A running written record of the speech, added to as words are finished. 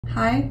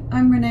Hi,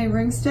 I'm Renee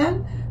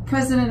Ringstead,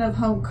 President of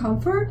Home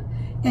Comfort,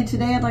 and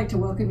today I'd like to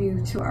welcome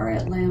you to our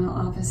Atlanta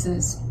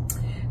offices.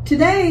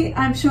 Today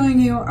I'm showing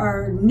you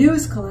our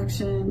newest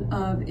collection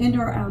of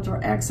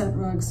indoor-outdoor accent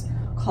rugs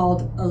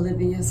called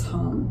Olivia's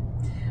Home.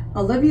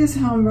 Olivia's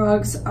Home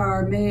rugs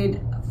are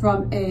made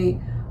from a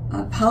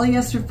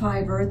polyester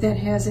fiber that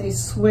has a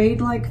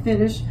suede-like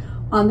finish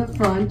on the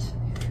front.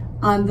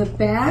 On the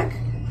back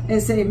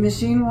is a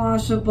machine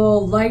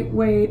washable,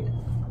 lightweight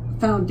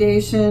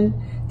foundation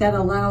that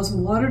allows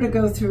water to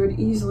go through it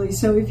easily.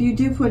 So if you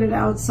do put it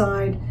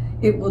outside,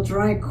 it will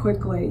dry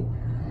quickly.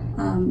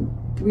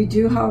 We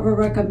do, however,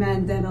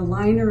 recommend that a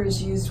liner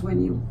is used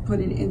when you put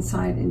it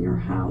inside in your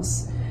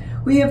house.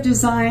 We have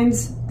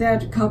designs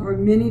that cover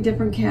many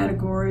different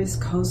categories: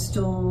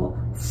 coastal,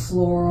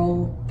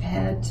 floral,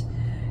 pet.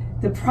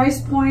 The price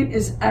point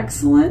is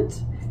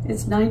excellent.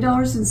 It's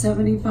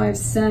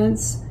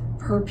 $9.75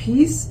 per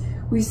piece.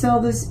 We sell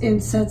this in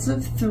sets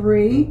of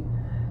 3.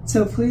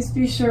 So please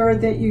be sure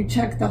that you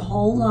check the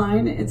whole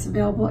line. It's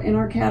available in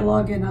our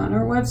catalog and on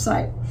our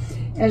website.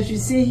 As you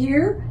see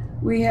here,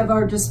 we have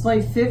our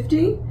Display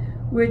 50,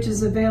 which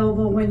is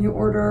available when you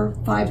order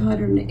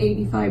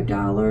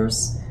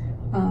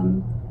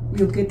 $585.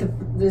 You'll get the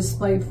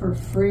display for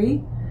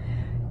free.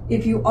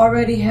 If you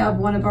already have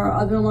one of our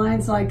other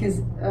lines, like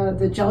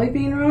the jelly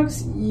bean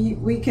rugs,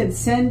 we can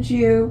send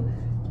you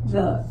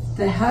the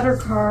header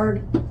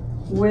card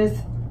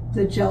with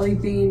the jelly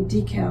bean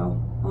decal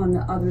on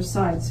the other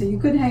side. So you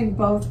could hang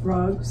both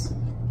rugs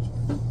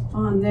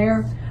on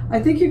there. I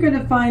think you're going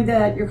to find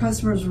that your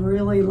customers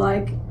really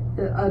like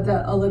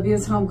the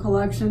Olivia's Home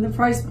collection. The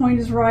price point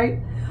is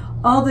right.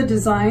 All the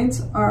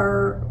designs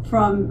are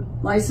from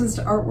licensed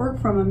artwork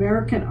from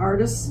American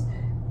artists,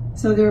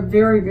 so they're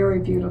very, very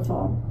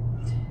beautiful.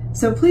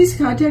 So please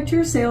contact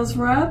your sales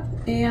rep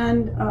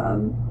and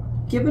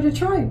give it a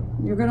try.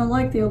 You're going to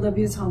like the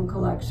Olivia's Home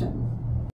collection.